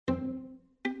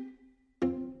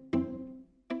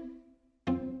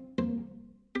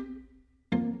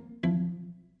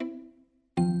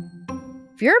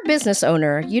If you're a business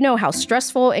owner, you know how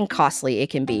stressful and costly it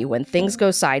can be when things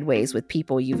go sideways with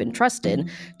people you've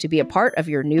entrusted to be a part of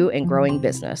your new and growing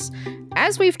business.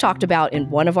 As we've talked about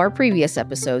in one of our previous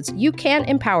episodes, you can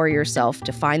empower yourself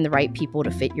to find the right people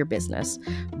to fit your business.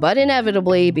 But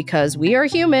inevitably, because we are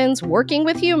humans working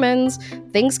with humans,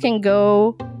 things can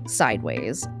go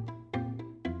sideways.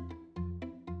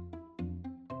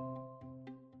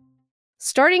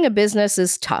 Starting a business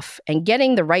is tough, and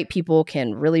getting the right people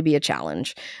can really be a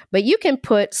challenge. But you can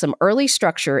put some early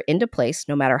structure into place,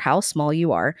 no matter how small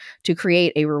you are, to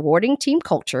create a rewarding team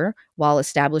culture while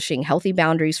establishing healthy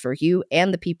boundaries for you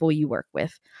and the people you work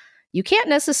with. You can't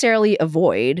necessarily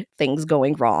avoid things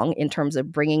going wrong in terms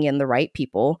of bringing in the right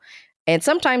people. And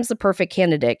sometimes the perfect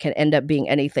candidate can end up being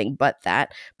anything but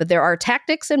that. But there are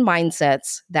tactics and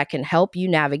mindsets that can help you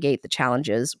navigate the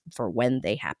challenges for when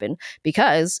they happen,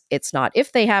 because it's not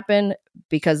if they happen,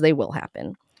 because they will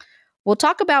happen. We'll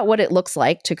talk about what it looks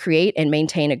like to create and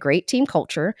maintain a great team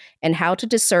culture and how to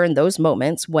discern those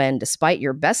moments when, despite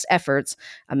your best efforts,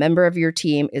 a member of your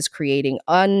team is creating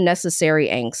unnecessary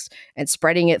angst and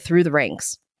spreading it through the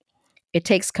ranks. It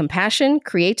takes compassion,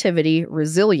 creativity,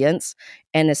 resilience,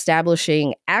 and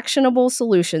establishing actionable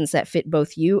solutions that fit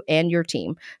both you and your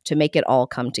team to make it all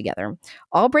come together.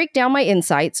 I'll break down my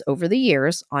insights over the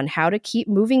years on how to keep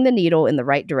moving the needle in the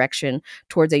right direction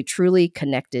towards a truly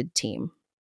connected team.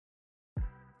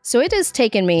 So it has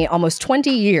taken me almost 20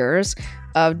 years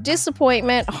of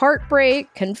disappointment,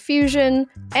 heartbreak, confusion,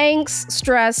 angst,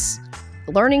 stress,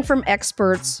 learning from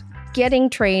experts, getting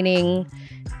training,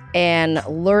 and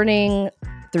learning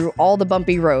through all the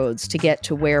bumpy roads to get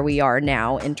to where we are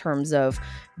now in terms of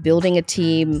building a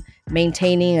team,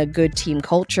 maintaining a good team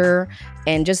culture,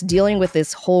 and just dealing with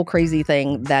this whole crazy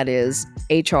thing that is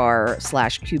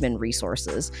HR/human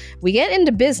resources. We get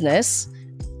into business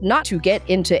not to get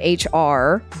into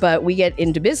HR, but we get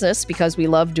into business because we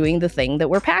love doing the thing that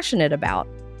we're passionate about.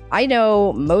 I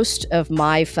know most of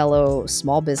my fellow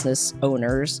small business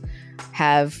owners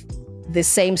have this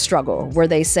same struggle where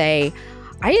they say,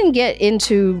 I didn't get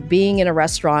into being in a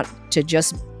restaurant to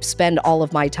just spend all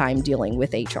of my time dealing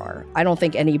with HR. I don't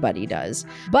think anybody does.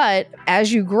 But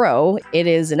as you grow, it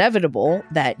is inevitable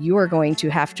that you are going to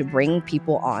have to bring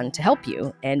people on to help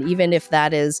you. And even if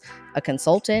that is a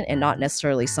consultant and not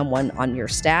necessarily someone on your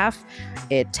staff,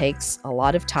 it takes a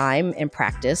lot of time and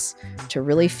practice to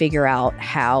really figure out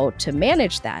how to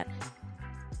manage that.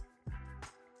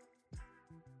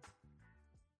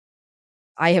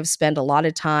 I have spent a lot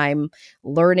of time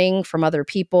learning from other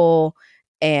people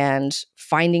and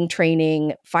finding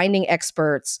training, finding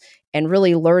experts, and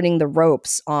really learning the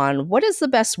ropes on what is the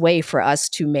best way for us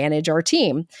to manage our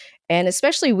team. And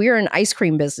especially we're an ice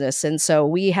cream business. And so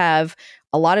we have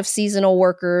a lot of seasonal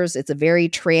workers. It's a very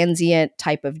transient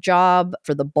type of job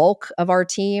for the bulk of our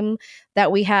team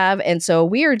that we have. And so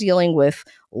we are dealing with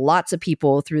lots of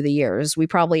people through the years. We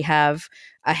probably have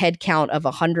a head count of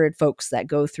 100 folks that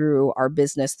go through our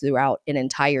business throughout an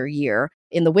entire year.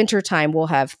 In the wintertime, we'll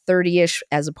have 30-ish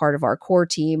as a part of our core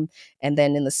team. And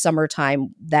then in the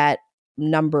summertime, that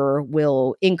number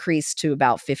will increase to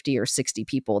about 50 or 60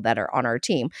 people that are on our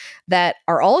team that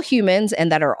are all humans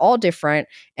and that are all different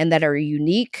and that are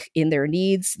unique in their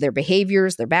needs, their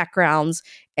behaviors, their backgrounds.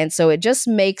 And so it just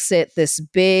makes it this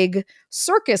big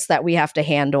circus that we have to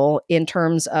handle in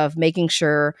terms of making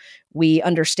sure we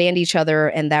understand each other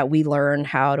and that we learn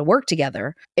how to work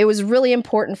together. It was really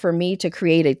important for me to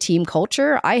create a team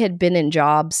culture. I had been in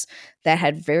jobs that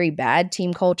had very bad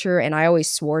team culture, and I always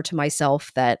swore to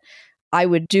myself that I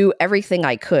would do everything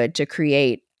I could to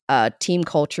create a team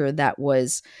culture that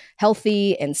was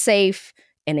healthy and safe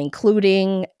and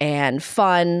including and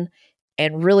fun,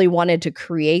 and really wanted to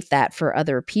create that for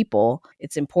other people.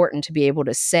 It's important to be able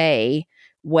to say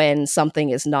when something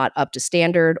is not up to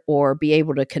standard, or be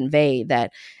able to convey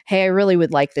that, hey, I really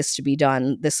would like this to be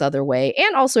done this other way,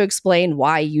 and also explain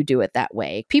why you do it that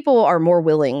way. People are more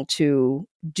willing to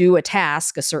do a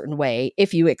task a certain way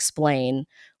if you explain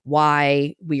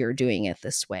why we are doing it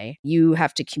this way. You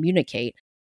have to communicate.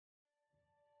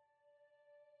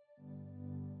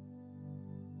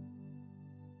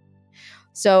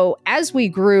 So as we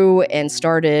grew and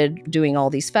started doing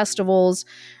all these festivals,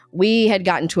 we had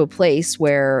gotten to a place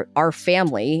where our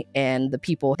family and the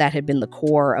people that had been the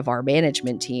core of our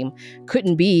management team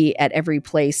couldn't be at every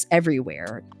place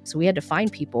everywhere. So we had to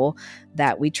find people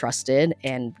that we trusted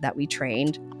and that we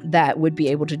trained that would be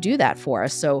able to do that for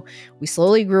us. So we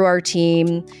slowly grew our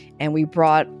team, and we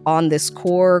brought on this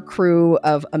core crew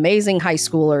of amazing high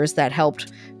schoolers that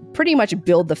helped pretty much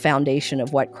build the foundation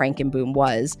of what Crank and Boom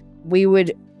was. We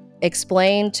would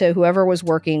explain to whoever was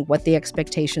working what the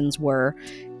expectations were.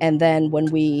 And then when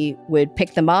we would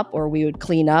pick them up or we would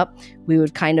clean up, we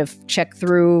would kind of check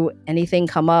through anything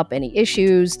come up, any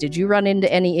issues, did you run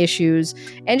into any issues,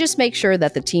 and just make sure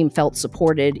that the team felt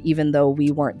supported even though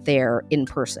we weren't there in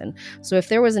person. So if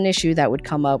there was an issue that would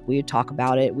come up, we would talk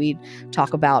about it. We'd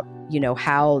talk about,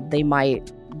 how they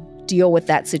might deal with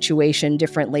that situation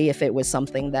differently if it was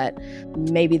something that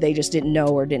maybe they just didn't know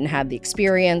or didn't have the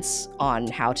experience on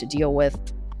how to deal with.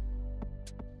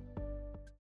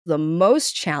 The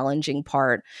most challenging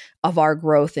part of our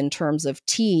growth in terms of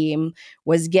team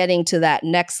was getting to that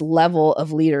next level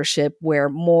of leadership where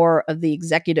more of the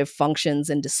executive functions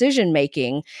and decision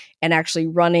making and actually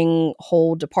running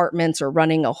whole departments or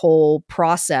running a whole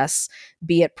process,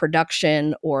 be it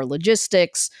production or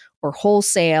logistics or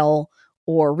wholesale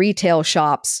or retail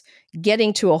shops,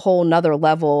 getting to a whole nother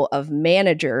level of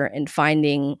manager and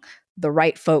finding the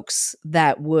right folks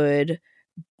that would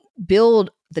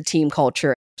build the team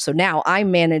culture. So now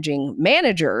I'm managing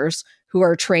managers who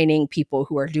are training people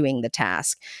who are doing the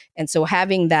task. And so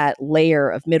having that layer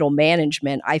of middle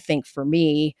management, I think for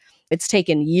me, it's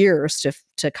taken years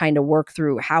to kind of work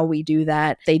through how we do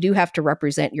that. They do have to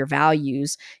represent your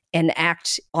values and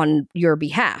act on your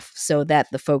behalf so that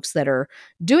the folks that are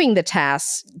doing the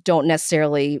tasks don't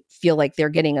necessarily feel like they're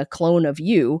getting a clone of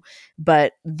you,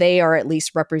 but they are at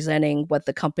least representing what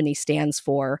the company stands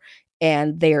for.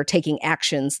 And they are taking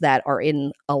actions that are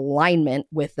in alignment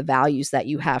with the values that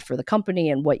you have for the company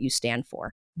and what you stand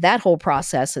for. That whole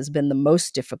process has been the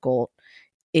most difficult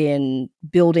in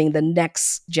building the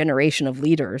next generation of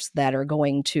leaders that are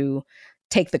going to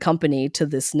take the company to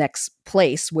this next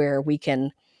place where we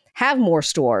can have more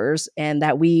stores and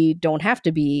that we don't have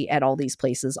to be at all these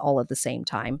places all at the same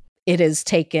time. It has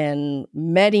taken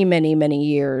many, many, many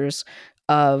years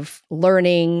of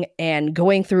learning and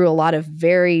going through a lot of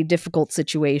very difficult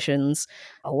situations,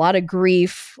 a lot of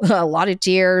grief, a lot of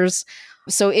tears.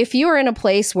 So if you are in a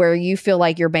place where you feel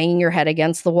like you're banging your head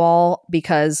against the wall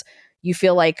because you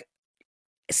feel like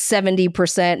 70%,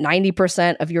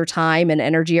 90% of your time and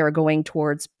energy are going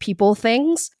towards people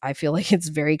things, I feel like it's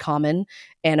very common.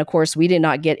 And of course, we did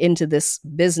not get into this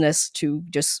business to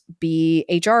just be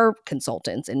HR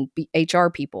consultants and be HR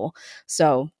people.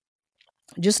 So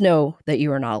just know that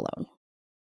you are not alone.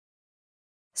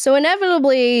 So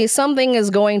inevitably, something is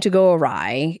going to go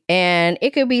awry, and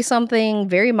it could be something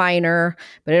very minor,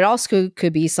 but it also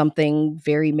could be something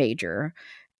very major.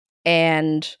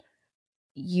 And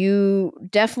you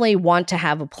definitely want to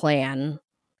have a plan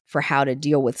for how to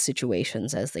deal with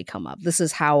situations as they come up. This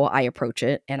is how I approach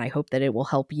it, and I hope that it will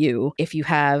help you if you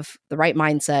have the right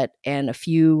mindset and a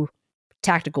few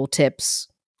tactical tips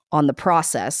on the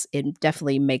process. It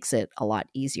definitely makes it a lot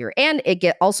easier. And it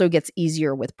also gets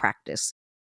easier with practice.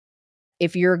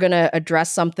 If you're going to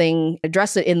address something,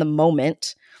 address it in the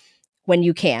moment when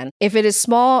you can. If it is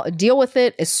small, deal with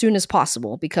it as soon as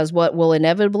possible, because what will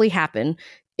inevitably happen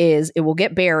is it will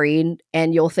get buried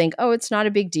and you'll think, oh, it's not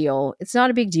a big deal. It's not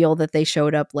a big deal that they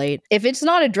showed up late. If it's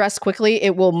not addressed quickly,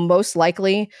 it will most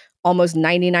likely, almost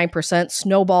 99%,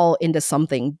 snowball into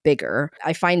something bigger.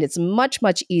 I find it's much,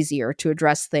 much easier to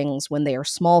address things when they are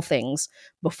small things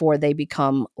before they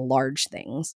become large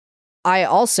things. I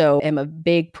also am a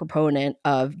big proponent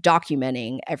of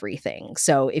documenting everything.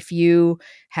 So if you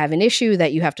have an issue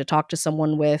that you have to talk to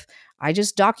someone with, I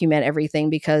just document everything,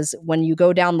 because when you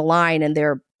go down the line and there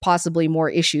are possibly more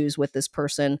issues with this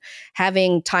person,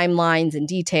 having timelines and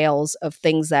details of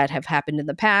things that have happened in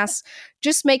the past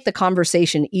just make the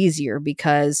conversation easier,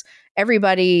 because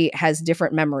everybody has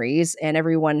different memories and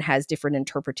everyone has different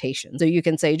interpretations. So you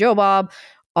can say, Joe Bob,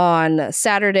 on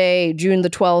Saturday, June the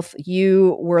 12th,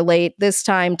 you were late this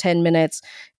time, 10 minutes.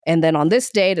 And then on this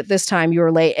date, at this time, you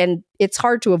were late. And it's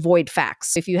hard to avoid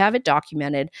facts. If you have it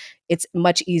documented, it's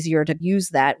much easier to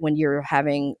use that when you're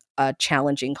having a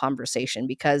challenging conversation,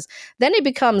 because then it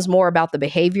becomes more about the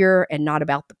behavior and not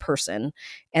about the person.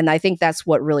 And I think that's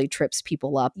what really trips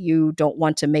people up. You don't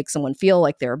want to make someone feel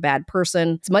like they're a bad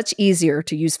person. It's much easier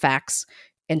to use facts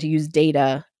and to use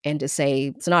data and to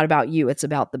say, it's not about you, it's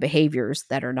about the behaviors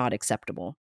that are not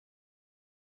acceptable.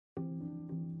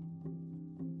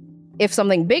 If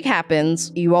something big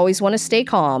happens, you always want to stay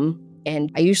calm.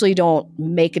 And I usually don't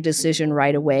make a decision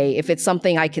right away. If it's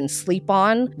something I can sleep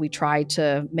on, we try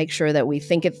to make sure that we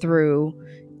think it through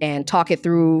and talk it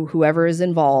through whoever is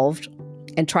involved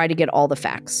and try to get all the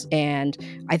facts. And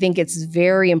I think it's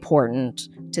very important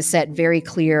to set very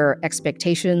clear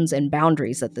expectations and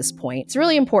boundaries at this point. It's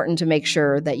really important to make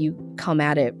sure that you come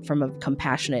at it from a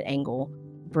compassionate angle.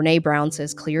 Brené Brown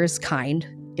says, clear is kind.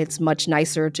 It's much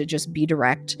nicer to just be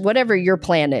direct. Whatever your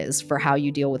plan is for how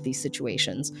you deal with these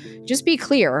situations, just be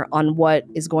clear on what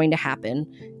is going to happen.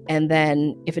 And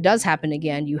then if it does happen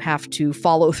again, you have to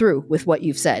follow through with what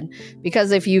you've said.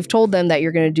 Because if you've told them that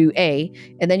you're going to do A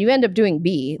and then you end up doing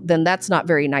B, then that's not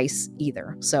very nice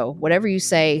either. So whatever you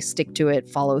say, stick to it,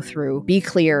 follow through, be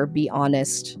clear, be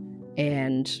honest,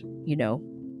 and,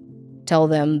 tell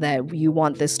them that you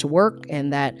want this to work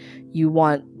and that you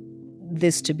want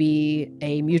this to be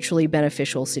a mutually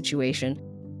beneficial situation.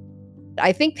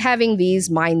 I think having these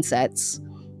mindsets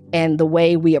and the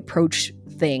way we approach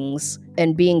things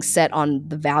and being set on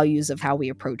the values of how we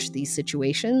approach these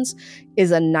situations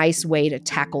is a nice way to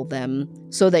tackle them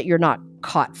so that you're not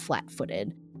caught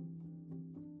flat-footed.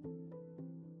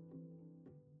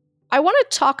 I want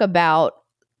to talk about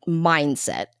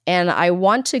mindset, and I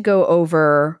want to go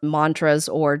over mantras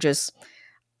or just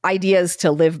ideas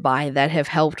to live by that have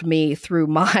helped me through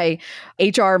my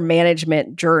HR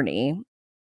management journey.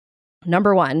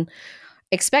 Number one,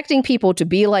 expecting people to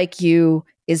be like you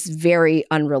is very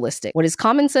unrealistic. What is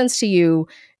common sense to you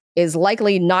is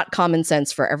likely not common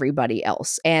sense for everybody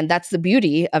else. And that's the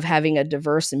beauty of having a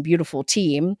diverse and beautiful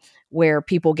team where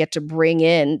people get to bring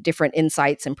in different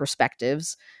insights and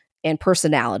perspectives and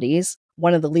personalities.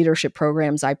 One of the leadership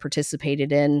programs I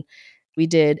participated in, we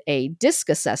did a DISC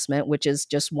assessment, which is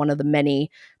just one of the many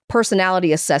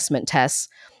personality assessment tests.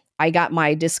 I got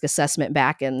my DISC assessment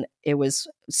back and it was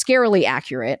scarily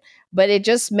accurate, but it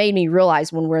just made me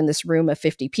realize when we're in this room of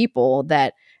 50 people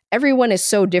that everyone is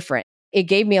so different. It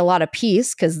gave me a lot of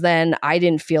peace because then I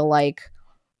didn't feel like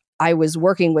I was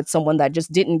working with someone that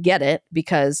just didn't get it,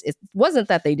 because it wasn't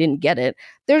that they didn't get it.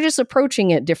 They're just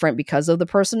approaching it different because of the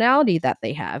personality that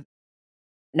they have.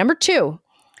 Number two,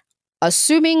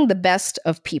 assuming the best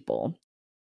of people.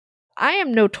 I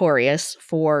am notorious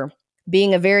for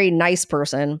being a very nice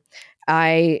person.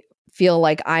 I feel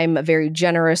like I'm a very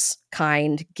generous,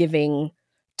 kind, giving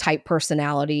type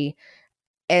personality.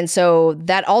 And so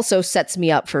that also sets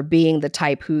me up for being the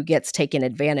type who gets taken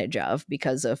advantage of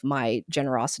because of my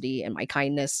generosity and my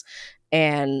kindness.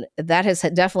 And that has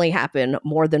definitely happened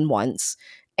more than once.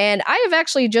 And I have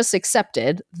actually just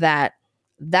accepted that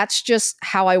that's just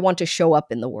how I want to show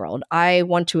up in the world. I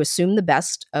want to assume the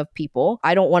best of people.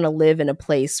 I don't want to live in a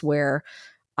place where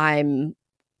I'm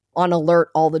on alert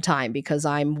all the time because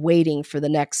I'm waiting for the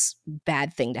next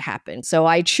bad thing to happen. So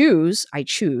I choose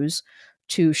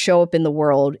to show up in the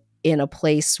world in a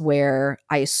place where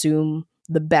I assume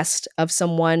the best of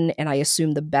someone and I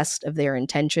assume the best of their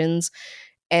intentions.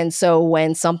 And so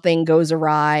when something goes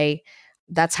awry,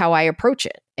 that's how I approach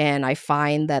it. And I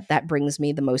find that that brings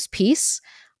me the most peace.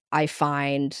 I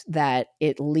find that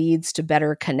it leads to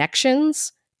better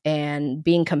connections, and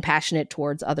being compassionate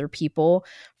towards other people,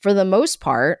 for the most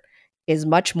part, is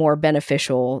much more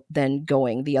beneficial than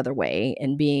going the other way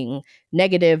and being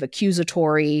negative,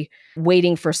 accusatory,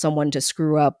 waiting for someone to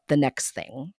screw up the next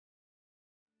thing.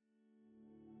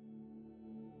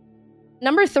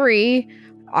 Number three,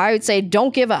 I would say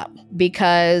don't give up,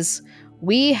 because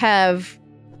we have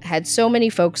had so many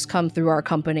folks come through our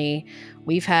company.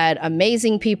 We've had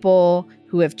amazing people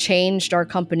who have changed our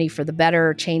company for the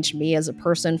better, changed me as a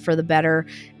person for the better.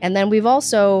 And then we've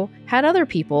also had other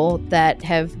people that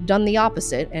have done the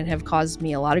opposite and have caused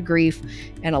me a lot of grief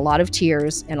and a lot of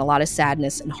tears and a lot of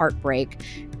sadness and heartbreak.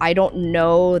 I don't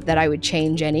know that I would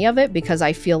change any of it, because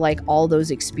I feel like all those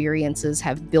experiences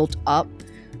have built up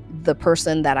the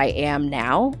person that I am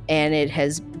now, and it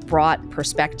has brought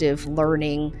perspective,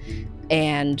 learning,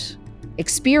 and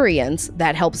experience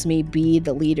that helps me be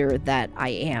the leader that I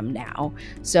am now.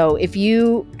 So if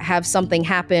you have something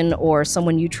happen or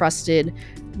someone you trusted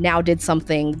now did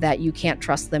something that you can't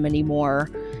trust them anymore,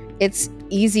 it's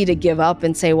easy to give up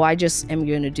and say, well, I just am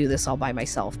going to do this all by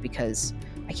myself because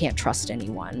I can't trust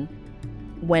anyone.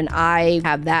 When I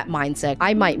have that mindset,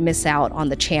 I might miss out on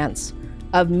the chance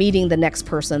of meeting the next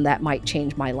person that might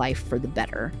change my life for the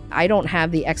better. I don't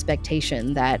have the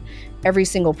expectation that every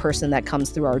single person that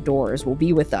comes through our doors will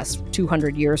be with us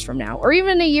 200 years from now, or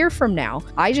even a year from now.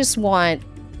 I just want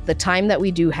the time that we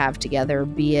do have together,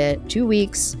 be it 2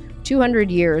 weeks,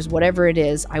 200 years, whatever it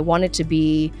is, I want it to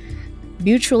be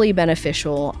mutually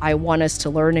beneficial. I want us to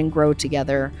learn and grow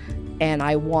together, and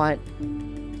I want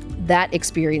that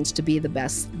experience to be the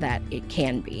best that it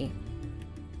can be.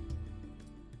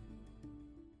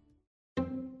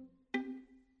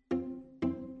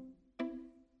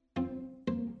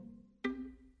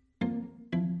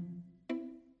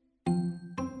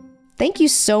 Thank you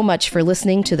so much for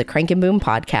listening to the Crank and Boom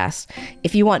podcast.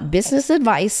 If you want business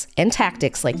advice and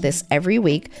tactics like this every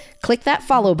week, click that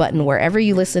follow button wherever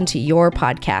you listen to your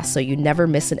podcast so you never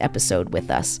miss an episode with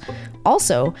us.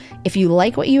 Also, if you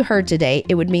like what you heard today,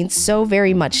 it would mean so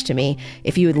very much to me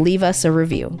if you would leave us a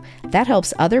review. That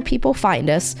helps other people find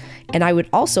us, and I would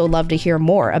also love to hear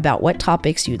more about what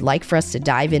topics you'd like for us to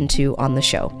dive into on the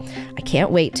show. I can't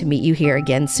wait to meet you here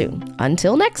again soon.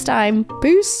 Until next time,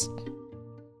 peace!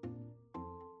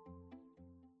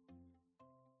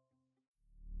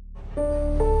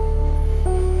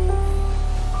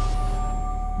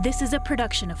 This is a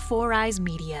production of Four Eyes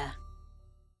Media.